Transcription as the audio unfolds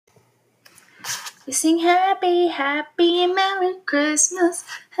We sing happy, happy, Merry Christmas.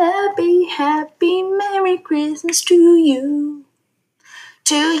 Happy, happy, Merry Christmas to you.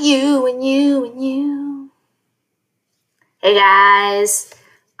 To you and you and you. Hey guys,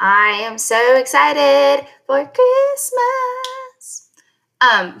 I am so excited for Christmas.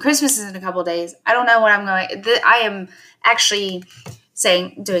 Christmas is in a couple days. I don't know what I'm going. I am actually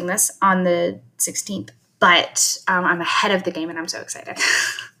doing this on the 16th, but I'm ahead of the game and I'm so excited.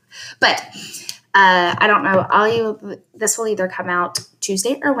 But I don't know. This will either come out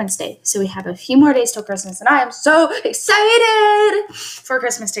Tuesday or Wednesday, so we have a few more days till Christmas, and I am so excited for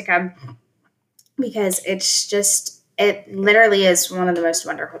Christmas to come because it literally is one of the most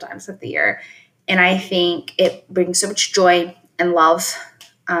wonderful times of the year, and I think it brings so much joy and love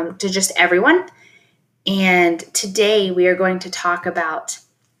to just everyone. And today we are going to talk about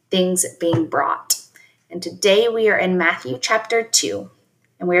things being brought, and today we are in Matthew chapter 2.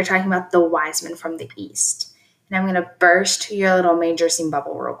 And we are talking about the wise men from the east. And I'm going to burst your little manger scene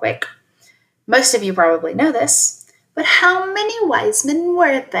bubble real quick. Most of you probably know this, but how many wise men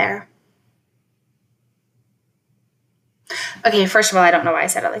were there? Okay, first of all, I don't know why I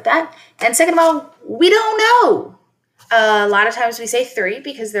said it like that. And second of all, we don't know. A lot of times we say 3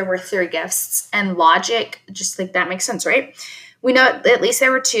 because there were 3 gifts. And logic, just like that makes sense, right? We know at least there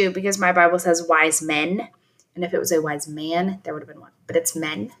were 2 because my Bible says wise men. And if it was a wise man, there would have been 1. But it's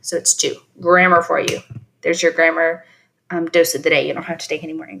men, so it's 2. Grammar for you. There's your grammar dose of the day. You don't have to take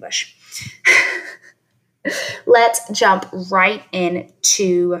any more English. Let's jump right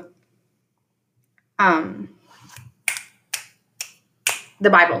into the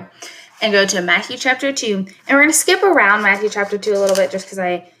Bible and go to Matthew chapter 2. And we're going to skip around Matthew chapter 2 a little bit just because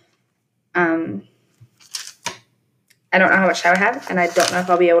I don't know how much time I have, and I don't know if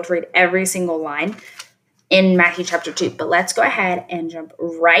I'll be able to read every single line in Matthew chapter 2, but let's go ahead and jump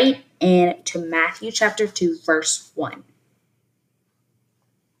right into Matthew chapter 2, verse 1.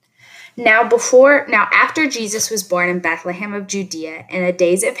 Now after Jesus was born in Bethlehem of Judea in the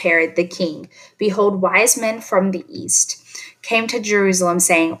days of Herod the king, behold, wise men from the east came to Jerusalem,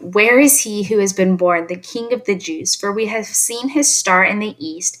 saying, Where is he who has been born, the King of the Jews? For we have seen his star in the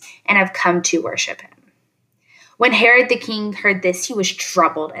east and have come to worship him. When Herod the king heard this, he was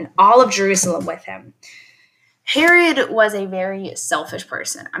troubled, and all of Jerusalem with him. Herod was a very selfish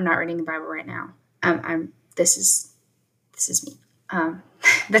person. I'm not reading the Bible right now. This is me.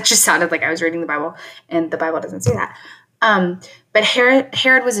 That just sounded like I was reading the Bible, and the Bible doesn't say that. But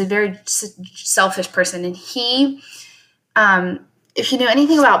Herod was a very selfish person, and he, if you know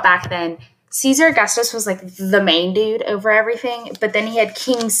anything about back then, Caesar Augustus was like the main dude over everything, but then he had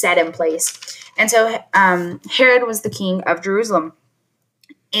kings set in place. And so Herod was the king of Jerusalem,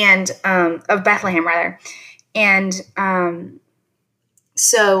 and of Bethlehem, rather. And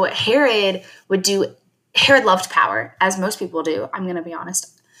so Herod loved power, as most people do. I'm going to be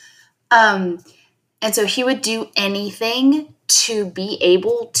honest. And so he would do anything to be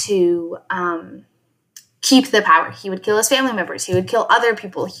able to keep the power. He would kill his family members. He would kill other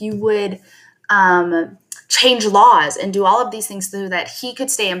people. He would change laws and do all of these things so that he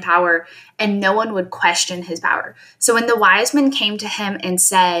could stay in power and no one would question his power. So when the wise men came to him and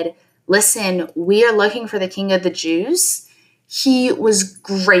said, Listen, we are looking for the King of the Jews, he was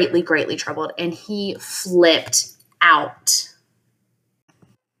greatly, greatly troubled, and he flipped out.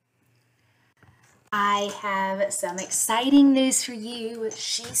 I have some exciting news for you.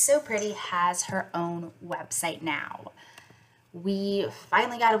 She's So Pretty has her own website now. We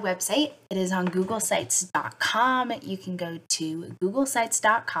finally got a website. It is on googlesites.com. You can go to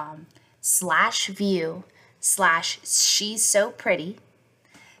googlesites.com/view/She's So Pretty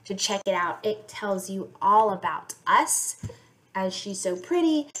to check it out. It tells you all about us as She's So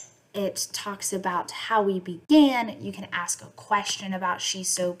Pretty. It talks about how we began. You can ask a question about She's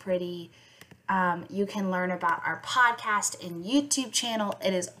So Pretty. You can learn about our podcast and YouTube channel.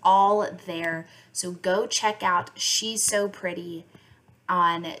 It is all there. So go check out She's So Pretty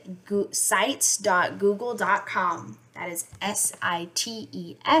on sites.google.com. That is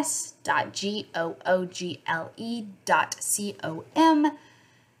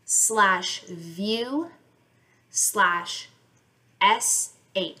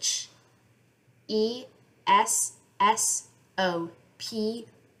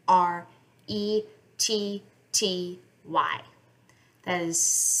That is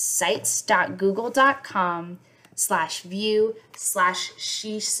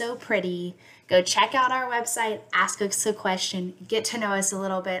sites.google.com/view/She's So Pretty. Go check out our website, ask us a question, get to know us a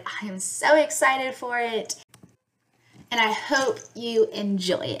little bit. I am so excited for it, and I hope you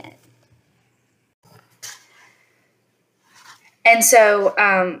enjoy it. And so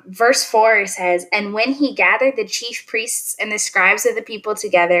verse 4 says, "And when he gathered the chief priests and the scribes of the people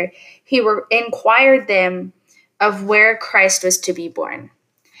together, he inquired them of where Christ was to be born."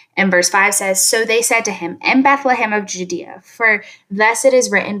 And verse 5 says, "So they said to him, In Bethlehem of Judea, for thus it is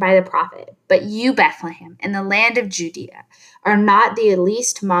written by the prophet, But you, Bethlehem, in the land of Judea, are not the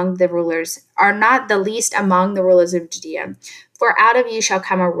least among the rulers of Judea, for out of you shall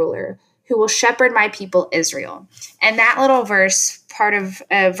come a ruler who will shepherd my people Israel." And that little verse, part of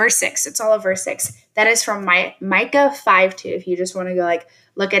verse 6, it's all of verse 6, that is from Micah 5:2, if you just want to go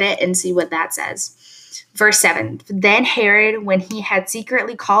look at it and see what that says. Verse 7, "Then Herod, when he had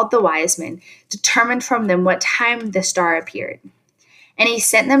secretly called the wise men, determined from them what time the star appeared. And he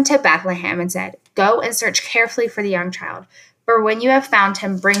sent them to Bethlehem and said, Go and search carefully for the young child. For when you have found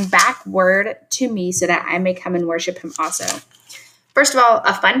him, bring back word to me so that I may come and worship him also." First of all,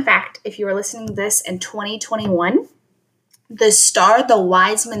 a fun fact, if you were listening to this in 2021, the star the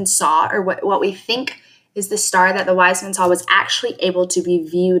wise men saw, or what we think is the star that the wise men saw, was actually able to be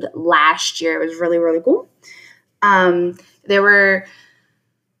viewed last year. It was really, really cool. It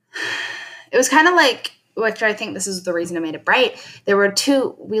was kind of like, which I think this is the reason I made it bright. We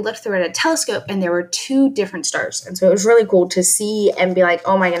looked through at a telescope and there were two different stars. And so it was really cool to see and be like,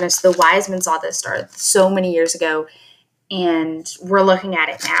 oh my goodness, the wise men saw this star so many years ago and we're looking at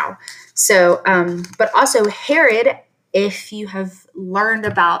it now. So, but also Herod, if you have learned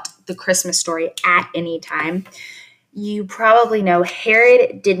about the Christmas story at any time, you probably know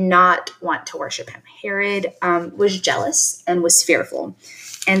Herod did not want to worship him. Herod was jealous and was fearful.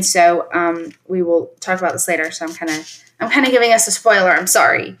 And so we will talk about this later. So I'm kind of giving us a spoiler. I'm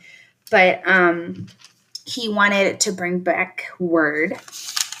sorry. But he wanted to bring back word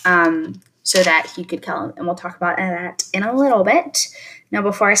so that he could kill him. And we'll talk about that in a little bit. Now,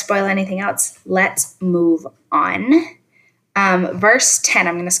 before I spoil anything else, let's move on. Verse 10,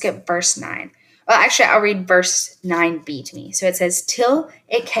 I'm going to skip verse 9. Well, actually, I'll read verse 9b to me. So it says, "Till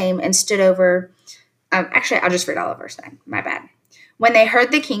it came and stood over." Actually, I'll just read all of verse 9. My bad. "When they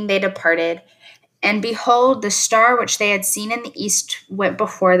heard the king, they departed. And behold, the star which they had seen in the east went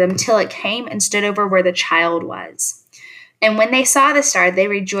before them till it came and stood over where the child was. And when they saw the star, they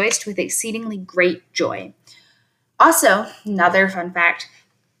rejoiced with exceedingly great joy." Also, another fun fact,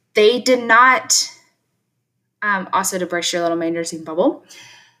 they did not, also to burst your little manger scene bubble,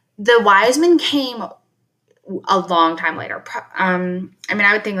 the wise men came a long time later. I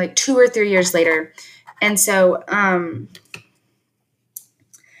would think 2 or 3 years later. And so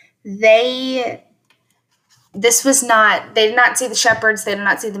they did not see the shepherds, they did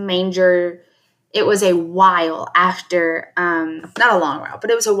not see the manger. It was a while after, not a long while,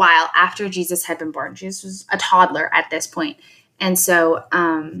 but it was a while after Jesus had been born. Jesus was a toddler at this point. And so,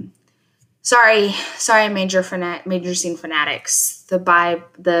 sorry, major scene fanatics.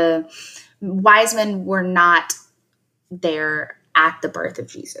 The wise men were not there at the birth of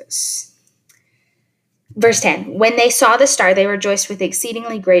Jesus. Verse 10, "When they saw the star, they rejoiced with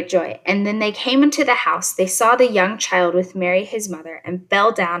exceedingly great joy. And then they came into the house. They saw the young child with Mary his mother, and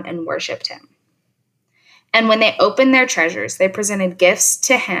fell down and worshipped him. And when they opened their treasures, they presented gifts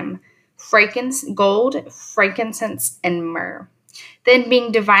to him, gold, frankincense, and myrrh. Then,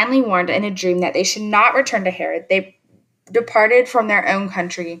 being divinely warned in a dream that they should not return to Herod, they departed from their own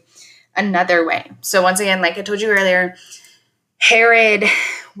country another way." So once again, like I told you earlier, Herod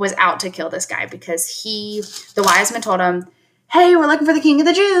was out to kill this guy because the wise men told him, "Hey, we're looking for the king of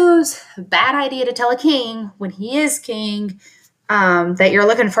the Jews." Bad idea to tell a king when he is king that you're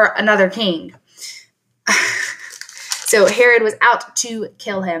looking for another king. So Herod was out to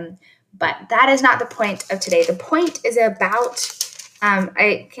kill him, but that is not the point of today. The point is about,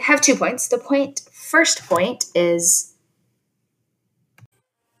 I have 2 points. First point is,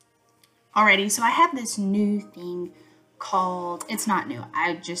 alrighty, so I have this new thing called, it's not new,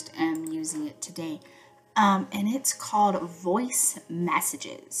 I just am using it today, and it's called voice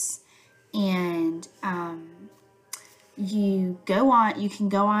messages. And you can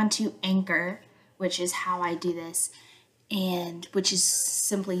go on to Anchor, which is how I do this, and which is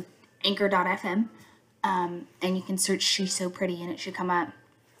simply anchor.fm, and you can search "She's So Pretty" and it should come up.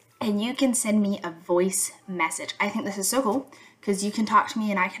 And you can send me a voice message. I think this is so cool because you can talk to me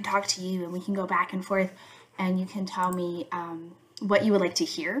and I can talk to you and we can go back and forth, and you can tell me what you would like to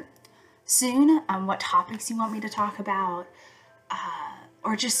hear soon, what topics you want me to talk about,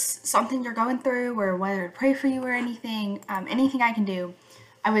 or just something you're going through, or whether to pray for you or anything. Anything I can do,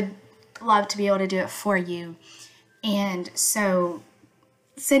 I would love to be able to do it for you. And so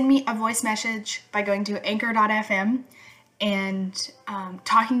send me a voice message by going to anchor.fm and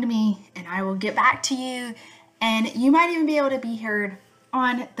talking to me, and I will get back to you And you might even be able to be heard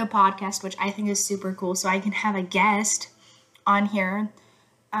on the podcast, which I think is super cool. So I can have a guest on here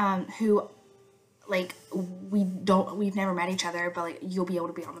who, like, we've never met each other, but like you'll be able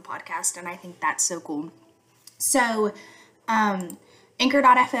to be on the podcast, and I think that's so cool. So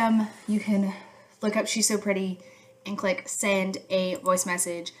Anchor.fm, you can look up She's So Pretty and click send a voice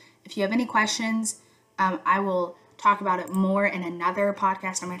message. If you have any questions, I will talk about it more in another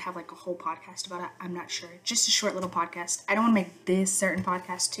podcast. I might have like a whole podcast about it. I'm not sure. Just a short little podcast. I don't want to make this certain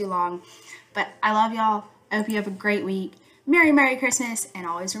podcast too long, but I love y'all. I hope you have a great week. Merry Christmas, and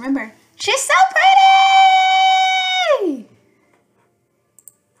always remember, she's so pretty!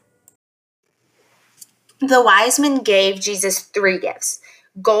 The wise men gave Jesus 3 gifts: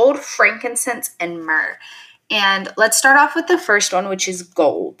 gold, frankincense, and myrrh. And let's start off with the first one, which is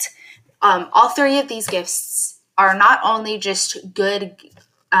gold. All 3 of these gifts are not only just good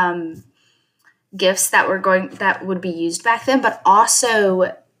gifts that would be used back then, but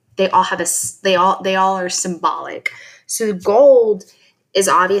also they all are symbolic. So gold is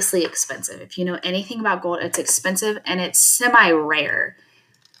obviously expensive. If you know anything about gold, it's expensive and it's semi-rare.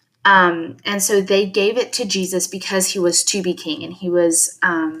 And so they gave it to Jesus because he was to be king, and he was,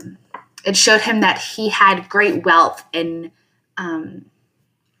 it showed him that he had great wealth and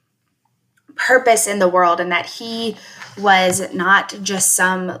purpose in the world, and that he was not just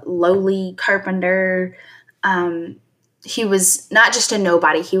some lowly carpenter. He was not just a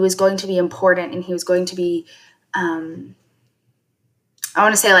nobody. He was going to be important, and he was going to be, I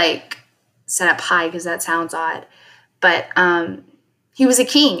want to say like set up high because that sounds odd, but he was a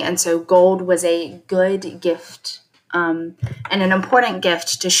king, and so gold was a good gift and an important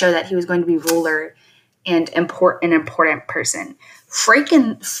gift to show that he was going to be ruler and an important person.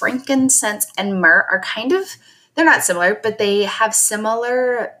 Frankincense and myrrh are they're not similar, but they have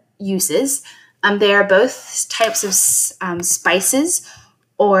similar uses. They are both types of spices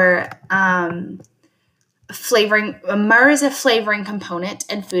or flavoring. Myrrh is a flavoring component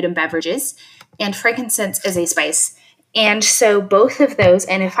in food and beverages, and frankincense is a spice. And so both of those,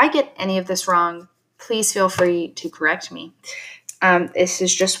 and if I get any of this wrong, please feel free to correct me. This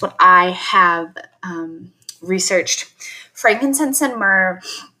is just what I have researched. Frankincense and myrrh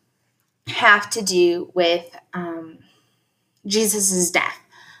have to do with Jesus' death.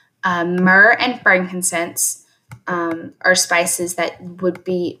 Myrrh and frankincense are spices that would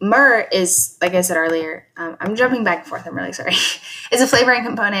be, myrrh is, like I said earlier, I'm jumping back and forth, I'm really sorry, is a flavoring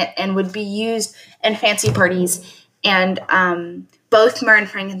component and would be used in fancy parties. And both myrrh and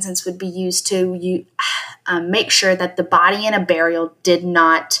frankincense would be used to make sure that the body in a burial did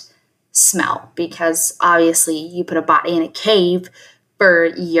not smell, because obviously you put a body in a cave for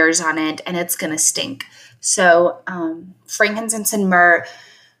years on end and it's going to stink. So frankincense and myrrh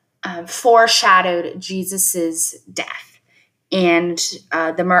foreshadowed Jesus's death. And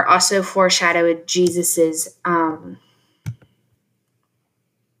the myrrh also foreshadowed Jesus's, I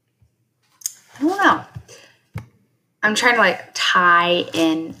don't know. I'm trying to like tie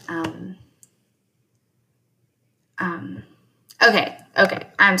in. Okay.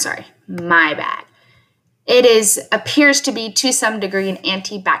 I'm sorry. My bad. It appears to be to some degree an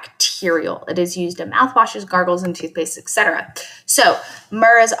antibacterial. It is used in mouthwashes, gargles, and toothpaste, etc. So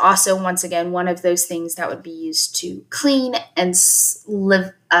myrrh is also, once again, one of those things that would be used to clean and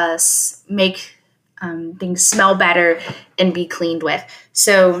make things smell better and be cleaned with.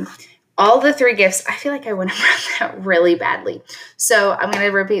 So all the 3 gifts, I feel like I went around that really badly. So I'm going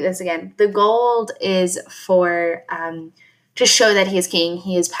to repeat this again. The gold is for to show that he is king.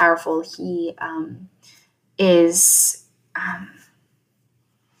 He is powerful. He is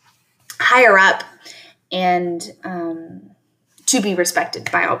higher up and to be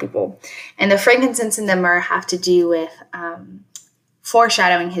respected by all people. And the frankincense and the myrrh have to do with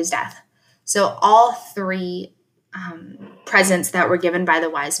foreshadowing his death. So all 3 presents that were given by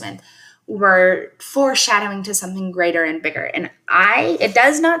the wise men were foreshadowing to something greater and bigger. And it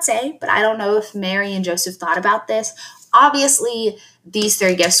does not say, but I don't know if Mary and Joseph thought about this. Obviously, these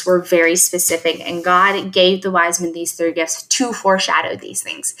 3 gifts were very specific, and God gave the wise men these 3 gifts to foreshadow these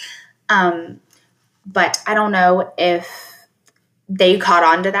things. But I don't know if they caught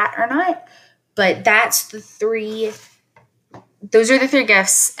on to that or not. But those are the 3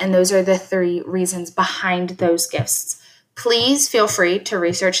 gifts, and those are the 3 reasons behind those gifts. Please feel free to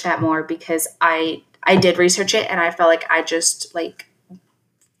research that more, because I did research it and I felt like I just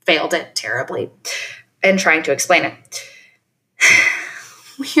failed it terribly in trying to explain it.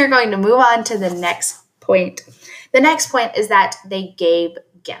 We are going to move on to the next point. The next point is that they gave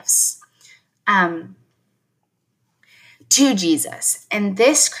gifts. to Jesus. And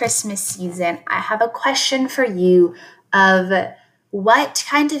this Christmas season, I have a question for you of what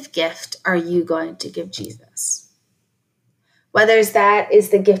kind of gift are you going to give Jesus? Whether that is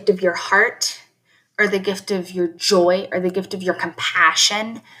the gift of your heart or the gift of your joy or the gift of your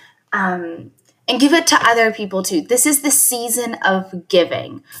compassion, and give it to other people too. This is the season of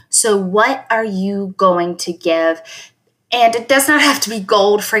giving. So what are you going to give? And it does not have to be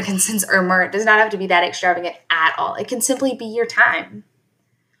gold, frankincense, or myrrh. It does not have to be that extravagant at all. It can simply be your time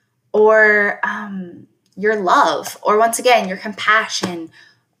or your love, or once again, your compassion.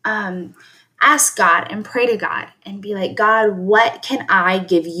 Ask God and pray to God and be like, God, what can I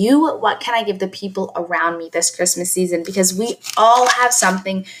give you? What can I give the people around me this Christmas season? Because we all have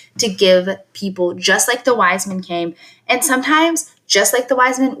something to give people, just like the wise men came. And sometimes, just like the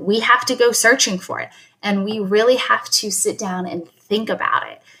wise men, we have to go searching for it. And we really have to sit down and think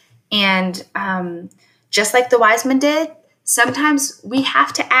about it. And just like the wise men did, sometimes we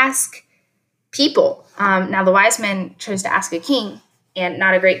have to ask people. Now, the wise men chose to ask a king, and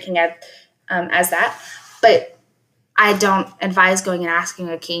not a great king as that. But I don't advise going and asking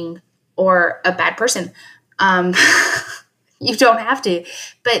a king or a bad person. You don't have to.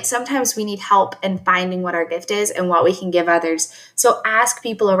 But sometimes we need help in finding what our gift is and what we can give others. So ask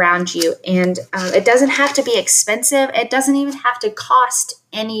people around you. And it doesn't have to be expensive. It doesn't even have to cost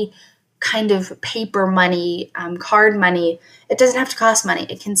any kind of paper money, card money. It doesn't have to cost money.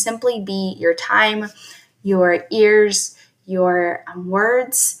 It can simply be your time, your ears, your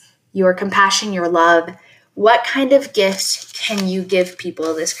words, your compassion, your love. What kind of gift can you give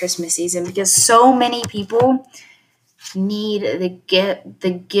people this Christmas season? Because so many people need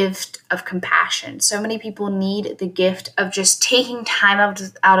the gift of compassion. So many people need the gift of just taking time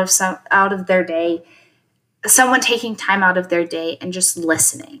out of their day. Someone taking time out of their day and just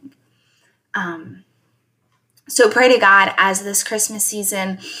listening. So pray to God as this Christmas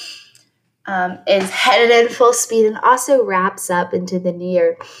season is headed in full speed and also wraps up into the new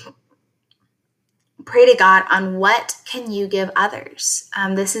year. Pray to God on what can you give others.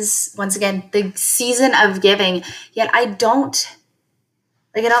 This is, once again, the season of giving, yet I don't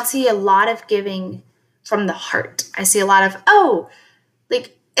see a lot of giving from the heart. I see a lot of,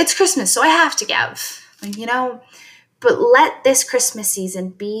 it's Christmas, so I have to give, but let this Christmas season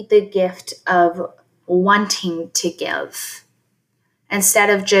be the gift of wanting to give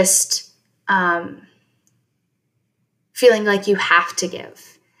instead of just feeling like you have to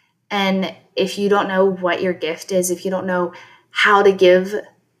give. And if you don't know what your gift is, if you don't know how to give,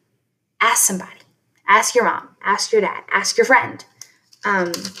 ask somebody. Ask your mom, ask your dad, ask your friend.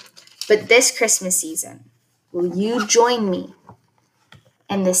 But this Christmas season, will you join me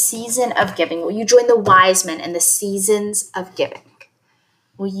in the season of giving? Will you join the wise men in the seasons of giving?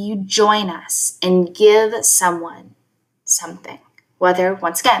 Will you join us and give someone something? Whether,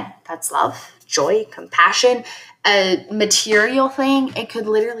 once again, that's love, joy, compassion, a material thing, it could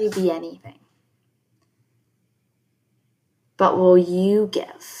literally be anything. But will you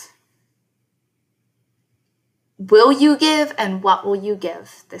give? Will you give, and what will you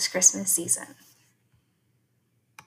give this Christmas season?